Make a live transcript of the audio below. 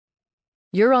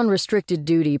You're on restricted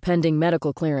duty pending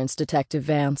medical clearance, Detective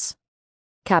Vance,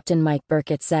 Captain Mike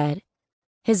Burkett said,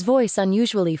 his voice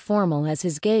unusually formal as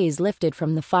his gaze lifted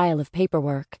from the file of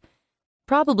paperwork,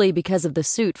 probably because of the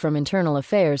suit from Internal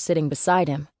Affairs sitting beside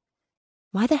him.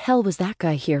 Why the hell was that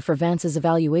guy here for Vance's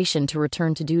evaluation to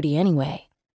return to duty anyway?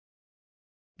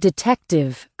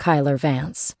 Detective Kyler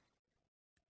Vance.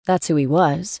 That's who he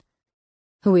was,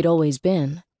 who he'd always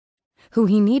been, who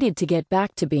he needed to get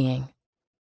back to being.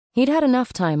 He'd had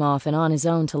enough time off and on his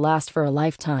own to last for a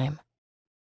lifetime.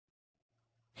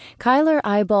 Kyler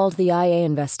eyeballed the IA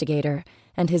investigator,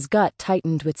 and his gut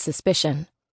tightened with suspicion.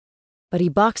 But he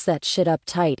boxed that shit up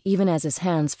tight even as his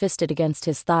hands fisted against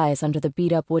his thighs under the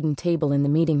beat-up wooden table in the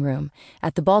meeting room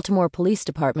at the Baltimore Police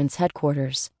Department's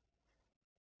headquarters.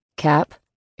 "Cap,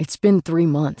 it's been 3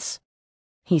 months,"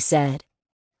 he said,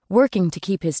 working to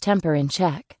keep his temper in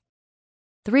check.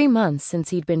 3 months since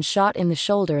he'd been shot in the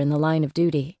shoulder in the line of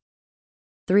duty.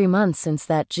 3 months since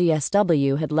that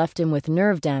GSW had left him with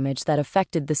nerve damage that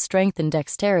affected the strength and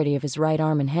dexterity of his right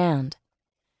arm and hand.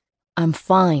 "I'm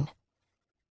fine.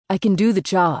 I can do the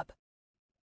job."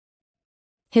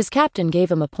 His captain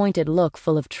gave him a pointed look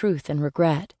full of truth and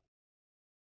regret.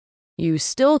 "You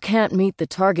still can't meet the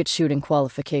target shooting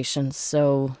qualifications,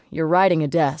 so you're riding a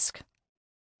desk.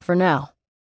 For now."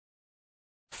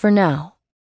 For now.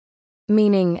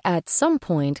 Meaning at some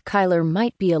point Kyler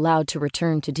might be allowed to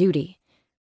return to duty.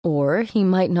 Or he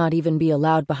might not even be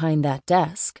allowed behind that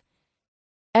desk.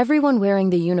 Everyone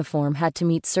wearing the uniform had to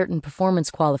meet certain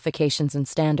performance qualifications and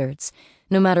standards,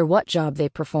 no matter what job they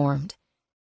performed.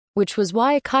 Which was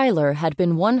why Kyler had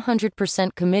been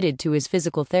 100% committed to his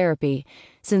physical therapy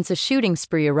since a shooting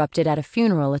spree erupted at a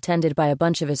funeral attended by a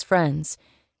bunch of his friends,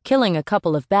 killing a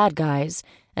couple of bad guys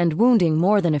and wounding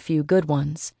more than a few good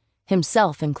ones,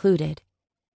 himself included.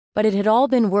 But it had all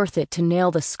been worth it to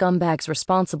nail the scumbags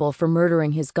responsible for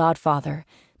murdering his godfather,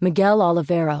 Miguel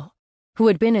Olivero, who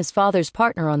had been his father's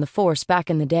partner on the force back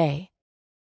in the day.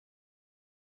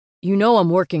 "You know I'm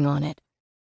working on it.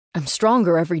 I'm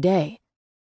stronger every day."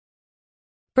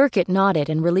 Burkett nodded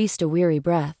and released a weary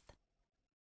breath.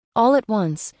 All at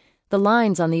once, the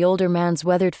lines on the older man's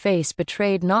weathered face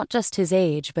betrayed not just his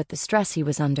age but the stress he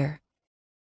was under.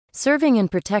 Serving and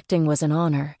protecting was an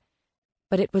honor,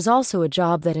 but it was also a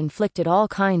job that inflicted all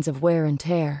kinds of wear and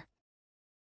tear.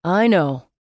 "I know.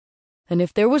 And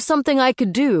if there was something I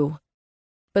could do...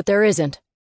 But there isn't,"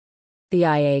 the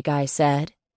IA guy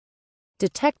said.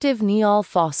 Detective Neal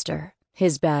Foster,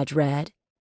 his badge read.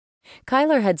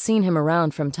 Kyler had seen him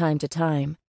around from time to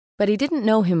time, but he didn't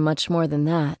know him much more than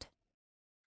that.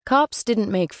 Cops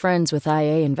didn't make friends with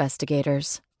IA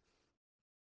investigators.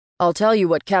 "I'll tell you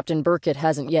what Captain Burkett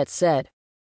hasn't yet said.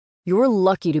 You're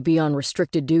lucky to be on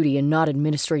restricted duty and not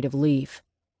administrative leave."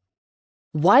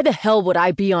 "Why the hell would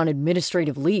I be on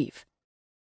administrative leave?"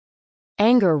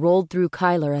 Anger rolled through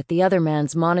Kyler at the other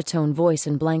man's monotone voice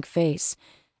and blank face,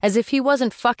 as if he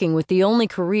wasn't fucking with the only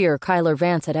career Kyler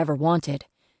Vance had ever wanted.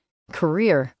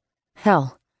 Career?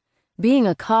 Hell, being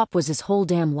a cop was his whole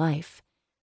damn life.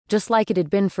 Just like it had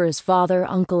been for his father,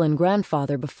 uncle, and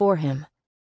grandfather before him.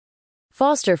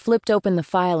 Foster flipped open the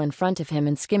file in front of him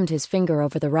and skimmed his finger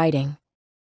over the writing.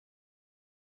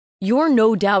 "You're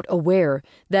no doubt aware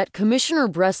that Commissioner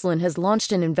Breslin has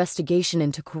launched an investigation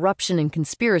into corruption and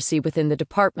conspiracy within the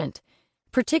department,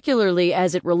 particularly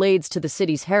as it relates to the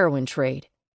city's heroin trade.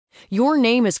 Your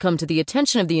name has come to the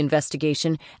attention of the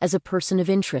investigation as a person of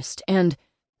interest, and—"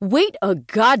 "Wait a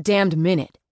goddamned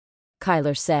minute,"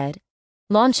 Kyler said,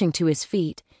 launching to his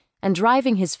feet and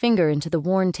driving his finger into the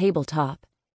worn tabletop.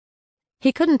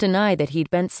 He couldn't deny that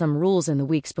he'd bent some rules in the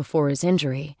weeks before his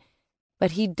injury,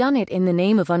 but he'd done it in the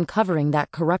name of uncovering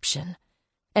that corruption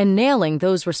and nailing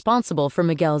those responsible for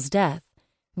Miguel's death,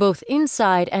 both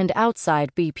inside and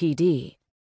outside BPD.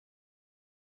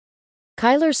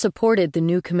 Kyler supported the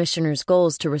new commissioner's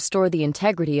goals to restore the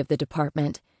integrity of the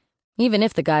department, even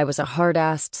if the guy was a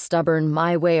hard-assed, stubborn,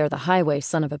 my-way or the highway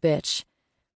son of a bitch.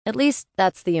 At least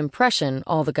that's the impression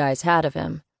all the guys had of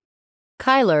him.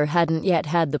 Kyler hadn't yet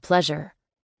had the pleasure.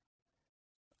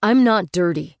 "I'm not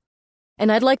dirty,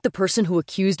 and I'd like the person who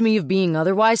accused me of being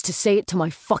otherwise to say it to my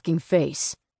fucking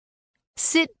face."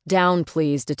 "Sit down,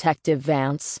 please, Detective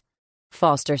Vance,"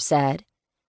 Foster said,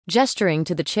 gesturing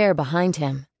to the chair behind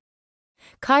him.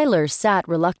 Kyler sat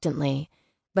reluctantly,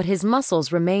 but his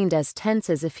muscles remained as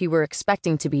tense as if he were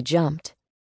expecting to be jumped.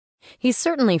 He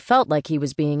certainly felt like he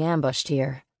was being ambushed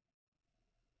here.